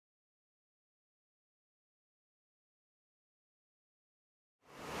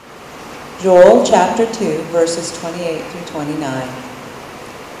Joel chapter 2, verses 28 through 29.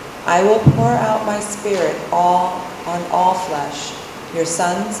 I will pour out my spirit on all flesh. Your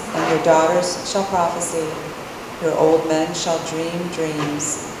sons and your daughters shall prophesy. Your old men shall dream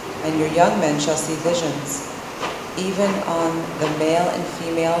dreams, and your young men shall see visions. Even on the male and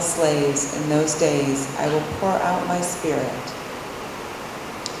female slaves in those days I will pour out my spirit.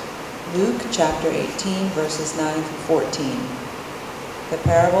 Luke chapter 18, verses 9 through 14. The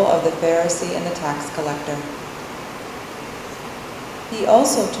parable of the Pharisee and the tax collector. He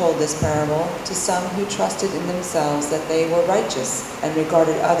also told this parable to some who trusted in themselves that they were righteous and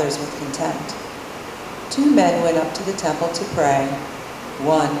regarded others with contempt. Two men went up to the temple to pray,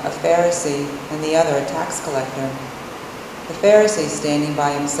 one a Pharisee and the other a tax collector. The Pharisee, standing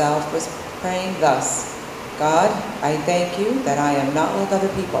by himself, was praying thus, God, I thank you that I am not like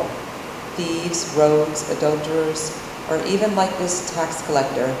other people, thieves, rogues, adulterers, or even like this tax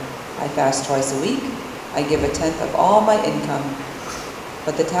collector. I fast twice a week. I give 1/10 of all my income.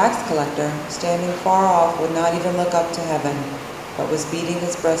 But the tax collector, standing far off, would not even look up to heaven, but was beating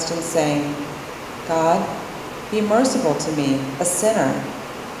his breast and saying, God, be merciful to me, a sinner.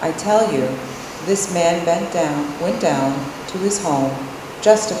 I tell you, this man went down to his home,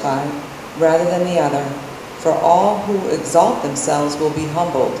 justified rather than the other. For all who exalt themselves will be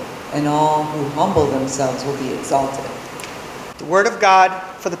humbled, and all who humble themselves will be exalted. The word of God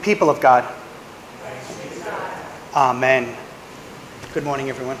for the people of God. Amen. Good morning,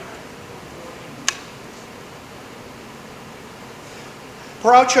 everyone.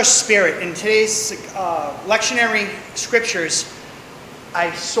 Pour out your spirit. In today's lectionary scriptures,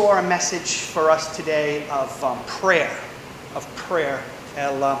 I saw a message for us today of prayer.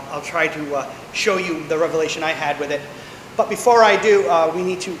 I'll try to show you the revelation I had with it. But before I do, we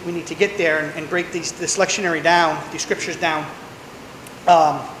need to get there and break this lectionary down, these scriptures down.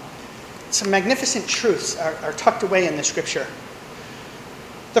 Some magnificent truths are tucked away in the scripture.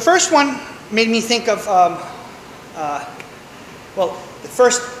 The first one made me think of, the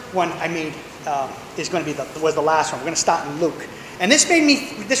first one I made was the last one. We're going to start in Luke. And this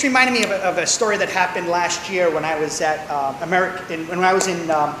reminded me of a story that happened last year when I was at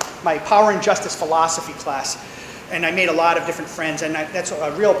my Power and Justice philosophy class. And I made a lot of different friends, and that's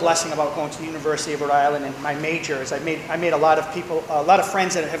a real blessing about going to the University of Rhode Island. And my major is I made a lot of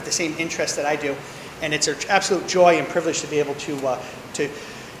friends that have the same interests that I do, and it's an absolute joy and privilege to be able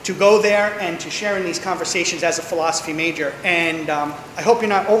to go there and to share in these conversations as a philosophy major. And I hope you're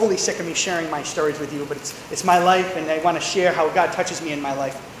not overly sick of me sharing my stories with you, but it's my life, and I want to share how God touches me in my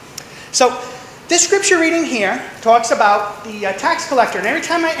life. So this scripture reading here talks about the tax collector. And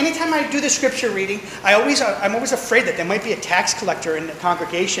anytime I do the scripture reading, I'm always afraid that there might be a tax collector in the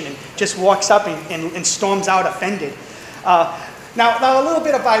congregation and just walks up and storms out offended. Now, a little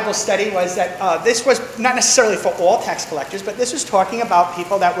bit of Bible study was that this was not necessarily for all tax collectors, but this was talking about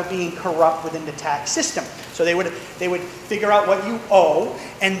people that were being corrupt within the tax system. So they would figure out what you owe,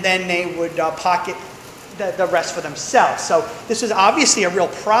 and then they would pocket the rest for themselves. So this is obviously a real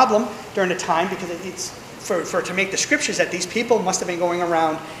problem during the time, because it's to make the scriptures that these people must have been going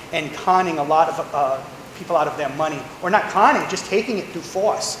around and conning a lot of people out of their money, or not conning, just taking it through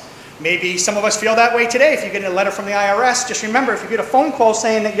force. Maybe some of us feel that way today. If you get a letter from the IRS, just remember, if you get a phone call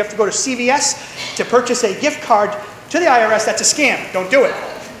saying that you have to go to CVS to purchase a gift card to the IRS, that's a scam. Don't do it.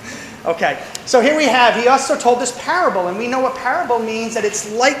 Okay, so here we have, he also told this parable, and we know what parable means, that it's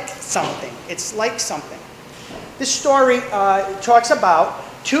like something. It's like something. This story talks about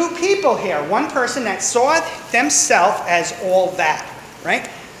two people here. One person that saw themselves as all that, right?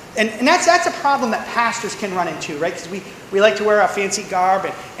 And that's a problem that pastors can run into, right? Because we like to wear our fancy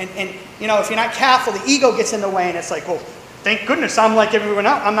garb, and you know, if you're not careful, the ego gets in the way, and it's like, well, thank goodness I'm like everyone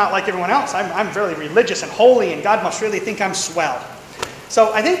else. I'm not like everyone else. I'm very religious and holy, and God must really think I'm swell.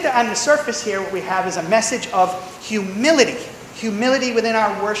 So I think that on the surface here, what we have is a message of humility. Humility within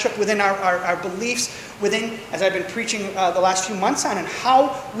our worship, within our beliefs, within, as I've been preaching the last few months on, and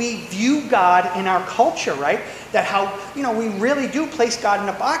how we view God in our culture, right? That how, we really do place God in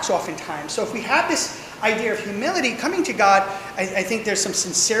a box oftentimes. So if we have this idea of humility coming to God, I think there's some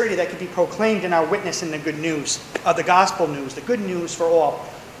sincerity that could be proclaimed in our witness in the good news, the gospel news, the good news for all.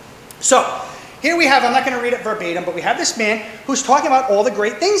 So here we have, I'm not going to read it verbatim, but we have this man who's talking about all the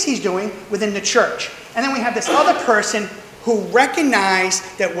great things he's doing within the church. And then we have this other person who recognized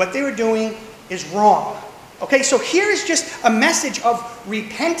that what they were doing is wrong. Okay, so here's just a message of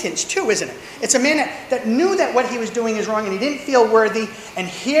repentance too, isn't it? It's a man that knew that what he was doing is wrong and he didn't feel worthy. And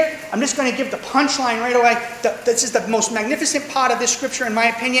here, I'm just going to give the punchline right away. This is the most magnificent part of this scripture, in my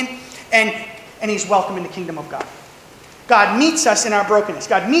opinion. And he's welcome in the kingdom of God. God meets us in our brokenness.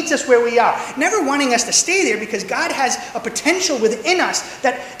 God meets us where we are, never wanting us to stay there, because God has a potential within us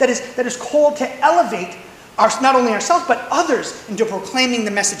that is called to elevate not only ourselves but others into proclaiming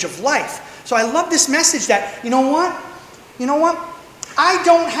the message of life. So I love this message that, you know what? I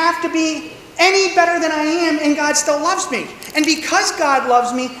don't have to be any better than I am, and God still loves me. And because God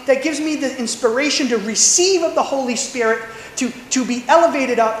loves me, that gives me the inspiration to receive of the Holy Spirit, to be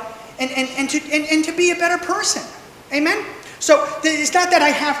elevated up, and to be a better person. Amen? So it's not that I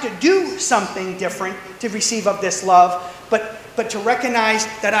have to do something different to receive of this love, but to recognize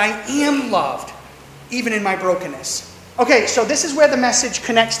that I am loved, even in my brokenness. Okay, so this is where the message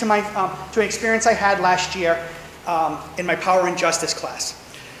connects to an experience I had last year in my Power and Justice class.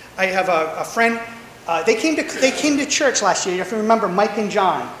 I have a friend. They came to church last year. If you remember, Mike and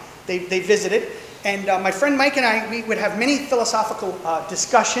John, they visited, and my friend Mike and I, we would have many philosophical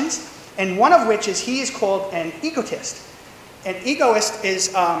discussions, and one of which is he is called an egotist. An egoist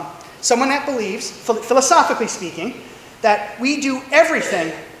is someone that believes, philosophically speaking, that we do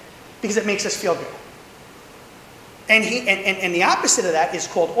everything because it makes us feel good. And the opposite of that is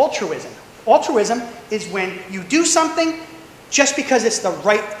called altruism. Altruism is when you do something just because it's the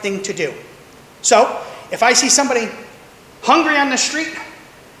right thing to do. So, if I see somebody hungry on the street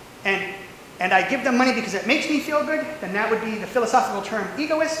and I give them money because it makes me feel good, then that would be the philosophical term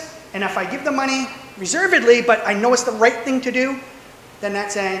egoist. And if I give them money reservedly, but I know it's the right thing to do, then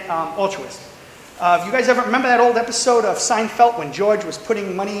that's an altruist. If you guys ever remember that old episode of Seinfeld when George was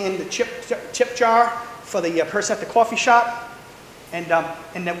putting money in the chip jar for the person at the coffee shop? And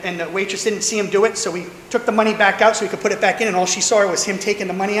the waitress didn't see him do it, so he took the money back out so he could put it back in, and all she saw was him taking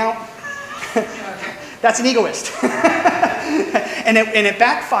the money out. That's an egoist. and it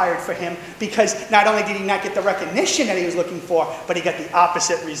backfired for him, because not only did he not get the recognition that he was looking for, but he got the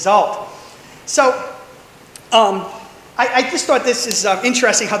opposite result. So I just thought this is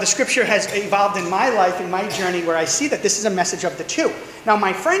interesting how the scripture has evolved in my life, in my journey, where I see that this is a message of the two. Now,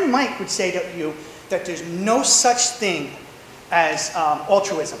 my friend Mike would say to you that there's no such thing as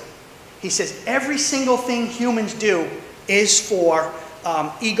altruism. He says every single thing humans do is for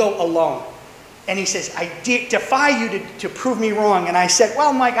ego alone. And he says, I defy you to prove me wrong. And I said,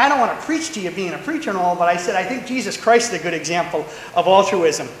 well, Mike, I don't want to preach to you being a preacher and all, but I said, I think Jesus Christ is a good example of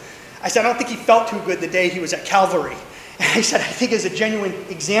altruism. I said, I don't think he felt too good the day he was at Calvary. And I said, I think it's a genuine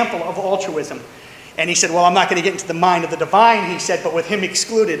example of altruism. And he said, well, I'm not going to get into the mind of the divine, he said, but with him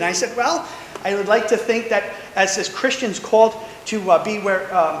excluded. And I said, well, I would like to think that as Christians called to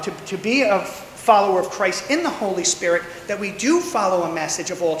be a follower of Christ in the Holy Spirit, that we do follow a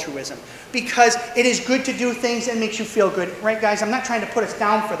message of altruism, because it is good to do things that makes you feel good. Right, guys? I'm not trying to put us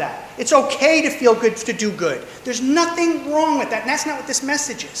down for that. It's okay to feel good, to do good. There's nothing wrong with that, and that's not what this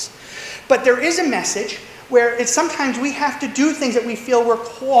message is. But there is a message where sometimes we have to do things that we feel we're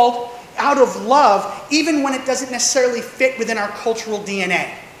called out of love, even when it doesn't necessarily fit within our cultural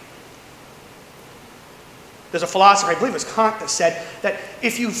DNA. There's a philosopher, I believe it was Kant, that said that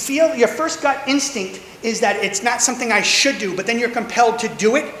if you feel your first gut instinct is that it's not something I should do, but then you're compelled to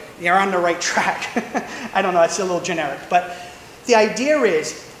do it, you're on the right track. I don't know, it's a little generic. But the idea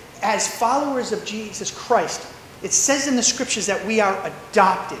is, as followers of Jesus Christ, it says in the scriptures that we are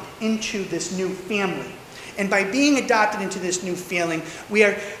adopted into this new family. And by being adopted into this new feeling, we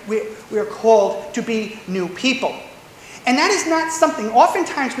are called to be new people. And that is not something,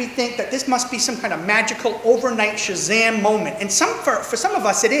 oftentimes we think that this must be some kind of magical overnight Shazam moment. And for some of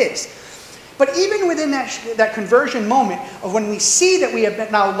us it is. But even within that conversion moment of when we see that we have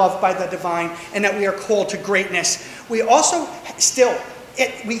been now loved by the divine and that we are called to greatness, we also still,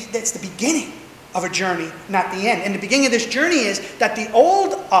 it's the beginning of a journey, not the end. And the beginning of this journey is that the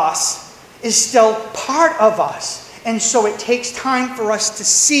old us is still part of us. And so it takes time for us to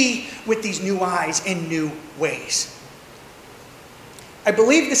see with these new eyes in new ways. I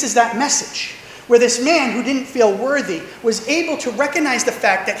believe this is that message, where this man who didn't feel worthy was able to recognize the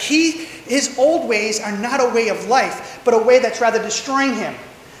fact that his old ways are not a way of life, but a way that's rather destroying him.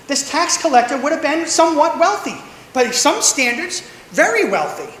 This tax collector would have been somewhat wealthy, by some standards, very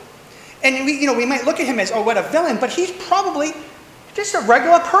wealthy. And we might look at him as, oh, what a villain, but he's probably just a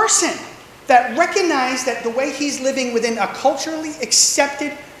regular person that recognized that the way he's living within a culturally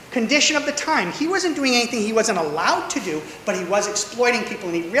accepted condition of the time, he wasn't doing anything he wasn't allowed to do, but he was exploiting people,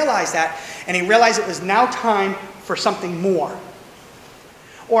 and he realized that, and he realized it was now time for something more.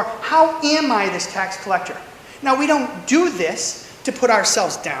 Or, how am I this tax collector? Now, we don't do this to put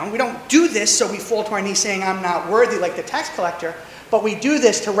ourselves down. We don't do this so we fall to our knees saying, I'm not worthy like the tax collector, but we do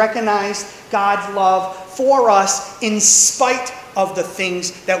this to recognize God's love for us in spite of the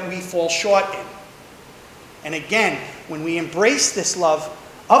things that we fall short in. And again, when we embrace this love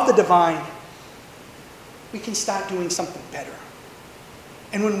of the divine, we can start doing something better.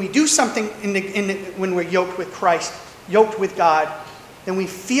 And when we do something when we're yoked with Christ, yoked with God, then we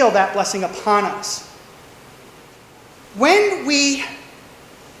feel that blessing upon us.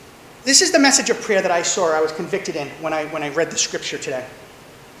 This is the message of prayer that I was convicted in when I read the scripture today.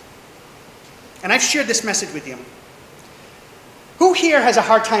 And I've shared this message with you. Who here has a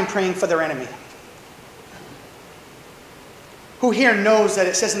hard time praying for their enemy? Who here knows that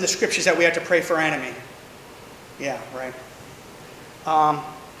it says in the scriptures that we have to pray for our enemy? Yeah, right.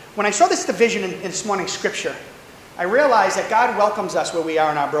 When I saw this division in this morning's scripture, I realized that God welcomes us where we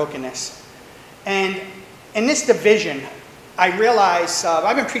are in our brokenness. And in this division, I realize,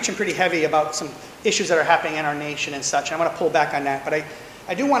 I've been preaching pretty heavy about some issues that are happening in our nation and such. And I'm going to pull back on that. But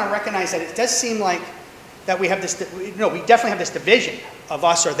I do want to recognize that it does seem like that we have this, we definitely have this division of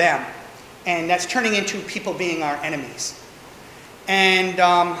us or them. And that's turning into people being our enemies. And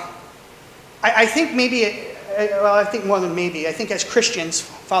I think maybe, I think more than maybe, I think as Christians,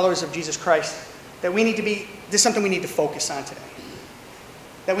 followers of Jesus Christ, that we need to be, this is something we need to focus on today.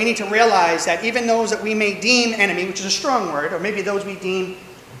 That we need to realize that even those that we may deem enemy, which is a strong word, or maybe those we deem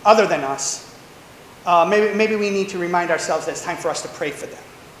other than us, maybe we need to remind ourselves that it's time for us to pray for them.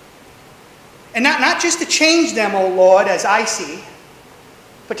 And not just to change them, O Lord, as I see,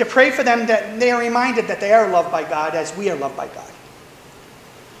 but to pray for them that they are reminded that they are loved by God as we are loved by God.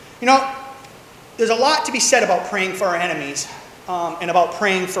 You know, there's a lot to be said about praying for our enemies and about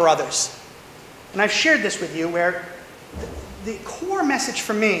praying for others. And I've shared this with you where the core message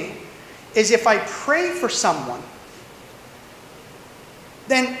for me is if I pray for someone,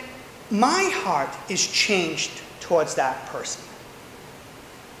 then my heart is changed towards that person.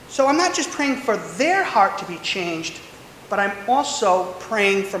 So I'm not just praying for their heart to be changed, but I'm also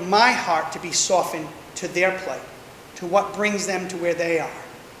praying for my heart to be softened to their plight, to what brings them to where they are.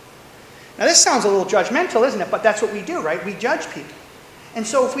 Now this sounds a little judgmental, isn't it? But that's what we do, right? We judge people. And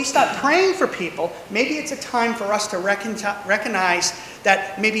so if we start praying for people, maybe it's a time for us to recognize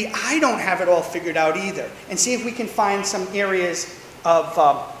that maybe I don't have it all figured out either, and see if we can find some areas of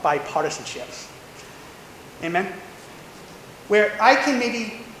bipartisanship. Amen? Where I can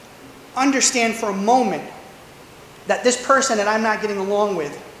maybe understand for a moment that this person that I'm not getting along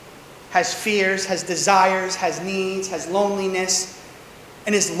with has fears, has desires, has needs, has loneliness,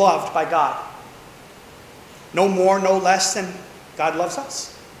 and is loved by God. No more, no less than God loves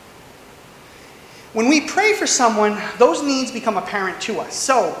us. When we pray for someone, those needs become apparent to us.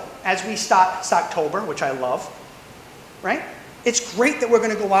 So, as we start Socktober, which I love, right? It's great that we're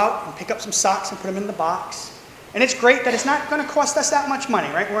going to go out and pick up some socks and put them in the box. And it's great that it's not going to cost us that much money,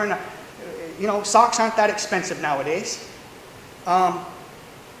 right? We're in a, socks aren't that expensive nowadays.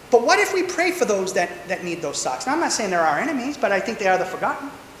 But what if we pray for those that need those socks? Now, I'm not saying they're our enemies, but I think they are the forgotten.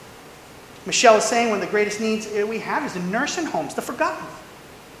 Michelle is saying one of the greatest needs we have is the nursing homes, the forgotten.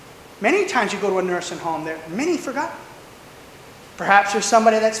 Many times you go to a nursing home, there are many forgotten. Perhaps there's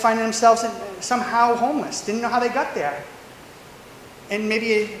somebody that's finding themselves somehow homeless, didn't know how they got there. And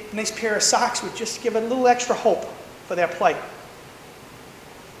maybe a nice pair of socks would just give a little extra hope for their plight.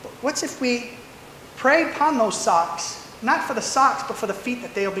 But what's if we pray upon those socks, not for the socks, but for the feet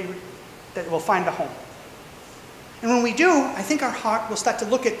that will find a home? And when we do, I think our heart will start to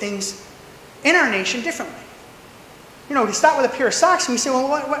look at things in our nation differently. We start with a pair of socks and we say, well,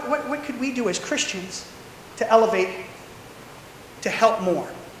 what could we do as Christians to elevate, to help more?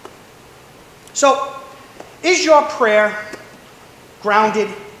 So, is your prayer grounded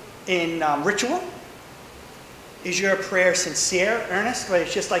in ritual? Is your prayer sincere, earnest, where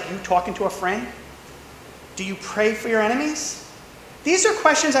it's just like you talking to a friend? Do you pray for your enemies? These are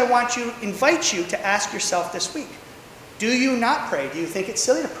questions I invite you to ask yourself this week. Do you not pray? Do you think it's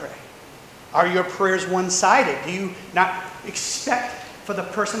silly to pray? Are your prayers one-sided? Do you not expect for the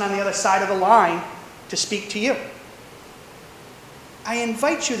person on the other side of the line to speak to you? I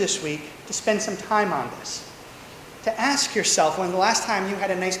invite you this week to spend some time on this. To ask yourself when the last time you had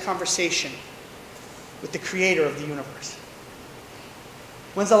a nice conversation with the creator of the universe.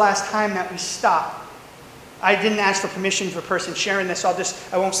 When's the last time that we stopped? I didn't ask for permission for a person sharing this.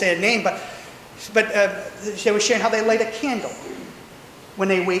 I won't say a name, but they were sharing how they light a candle when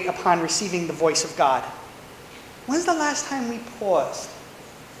they wait upon receiving the voice of God. When's the last time we paused?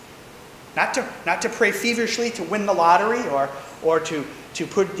 Not to pray feverishly to win the lottery or to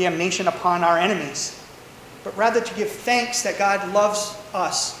put damnation upon our enemies, but rather to give thanks that God loves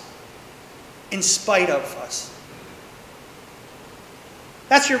us in spite of us.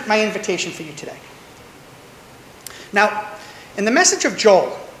 That's my invitation for you today. Now, in the message of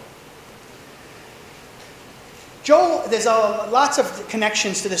Joel, Joel, there's lots of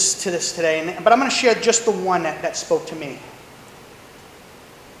connections to this today, but I'm going to share just the one that spoke to me.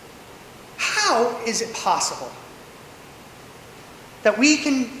 How is it possible that we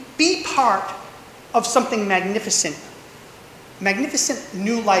can be part of something magnificent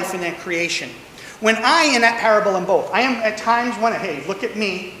new life in that creation, when in that parable, am both? I am at times one, hey, look at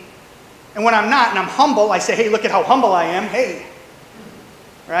me. And when I'm not, and I'm humble, I say, hey, look at how humble I am. Hey.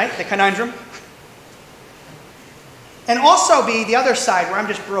 Right? The conundrum. And also be the other side where I'm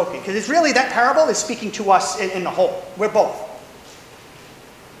just broken. Because it's really, that parable is speaking to us in the whole. We're both.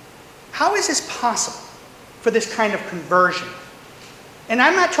 How is this possible for this kind of conversion? And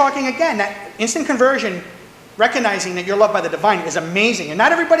I'm not talking, again, that instant conversion, recognizing that you're loved by the divine, is amazing. And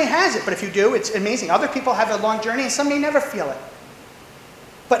not everybody has it, but if you do, it's amazing. Other people have a long journey, and some may never feel it.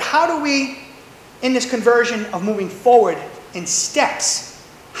 But how do we, in this conversion of moving forward in steps,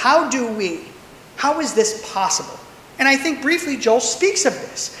 how is this possible? And I think briefly Joel speaks of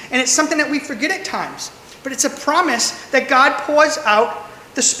this. And it's something that we forget at times. But it's a promise that God pours out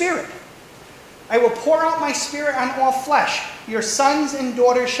the Spirit. I will pour out my Spirit on all flesh. Your sons and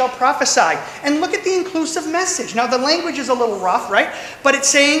daughters shall prophesy. And look at the inclusive message. Now the language is a little rough, right? But it's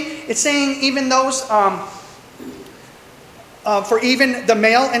saying even those, for even the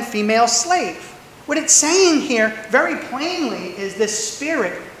male and female slave. What it's saying here very plainly is this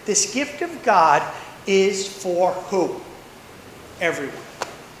Spirit, this gift of God, is for who? Everyone.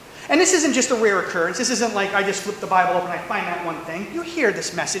 And this isn't just a rare occurrence. This isn't like I just flip the Bible open and I find that one thing. You hear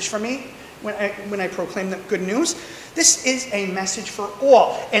this message from me when I proclaim the good news. This is a message for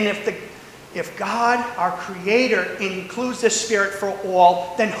all. And if God, our Creator, includes this Spirit for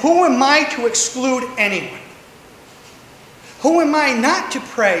all, then who am I to exclude anyone? Who am I not to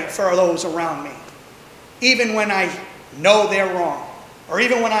pray for those around me, even when I know they're wrong, or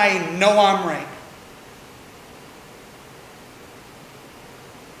even when I know I'm right?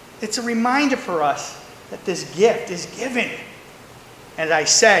 It's a reminder for us that this gift is given. And I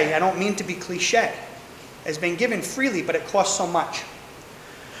say, I don't mean to be cliche. It's been given freely, but it costs so much.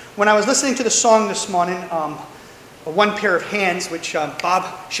 When I was listening to the song this morning, One Pair of Hands, which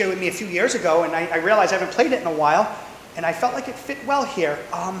Bob shared with me a few years ago, and I realized I haven't played it in a while, and I felt like it fit well here.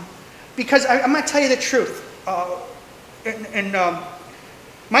 Because I'm going to tell you the truth.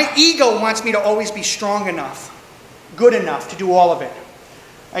 My ego wants me to always be strong enough, good enough to do all of it.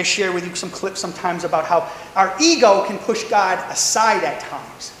 I share with you some clips sometimes about how our ego can push God aside at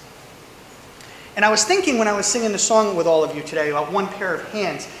times. And I was thinking when I was singing the song with all of you today about one pair of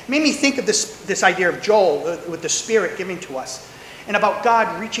hands, it made me think of this idea of Joel with the Spirit giving to us, and about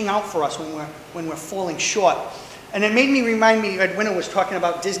God reaching out for us when we're falling short. And it made me remind me, Edwina was talking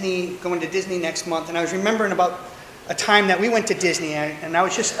about Disney, going to Disney next month, and I was remembering about a time that we went to Disney, and I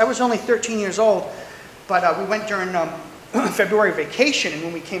was only 13 years old, but we went during February vacation, and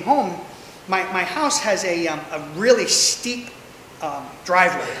when we came home, my house has a really steep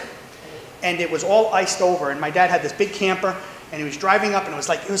driveway, and it was all iced over, and my dad had this big camper, and he was driving up, and it was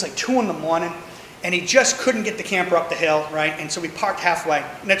like 2 in the morning, and he just couldn't get the camper up the hill, right? And so we parked halfway,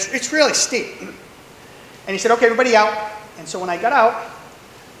 and it's really steep. And he said, okay, everybody out. And so when I got out,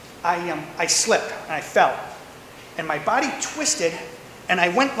 I slipped, and I fell, and my body twisted, and I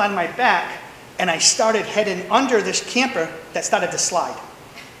went on my back, and I started heading under this camper that started to slide.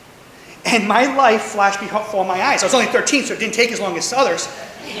 And my life flashed before my eyes. I was only 13, so it didn't take as long as others.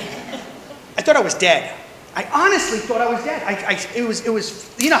 I thought I was dead. I honestly thought I was dead. It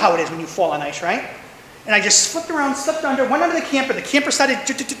was, you know how it is when you fall on ice, right? And I just flipped around, slipped under, went under the camper started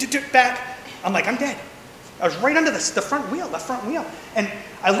back. I'm like, I'm dead. I was right under the front wheel, left front wheel. And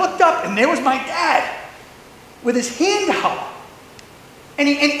I looked up, and there was my dad with his hand out. And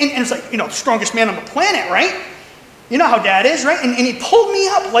it's like, the strongest man on the planet, right? You know how Dad is, right? And he pulled me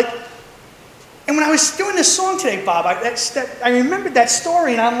up, like, and when I was doing this song today, Bob, I remembered that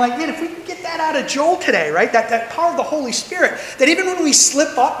story, and I'm like, man, if we could get that out of Joel today, right? That power of the Holy Spirit, that even when we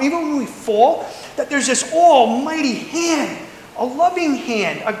slip up, even when we fall, that there's this almighty hand, a loving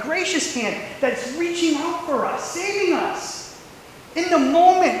hand, a gracious hand that's reaching out for us, saving us in the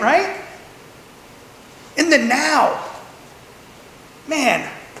moment, right? In the now.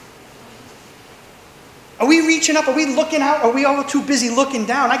 Man, are we reaching up? Are we looking out? Are we all too busy looking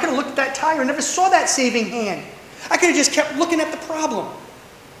down? I could have looked at that tire and never saw that saving hand. I could have just kept looking at the problem.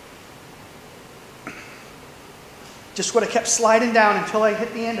 Just would have kept sliding down until I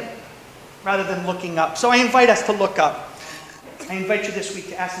hit the end of it, rather than looking up. So I invite us to look up. I invite you this week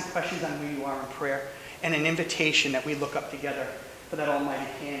to ask some questions on who you are in prayer, and an invitation that we look up together for that almighty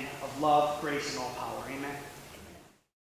hand of love, grace, and all power. Amen.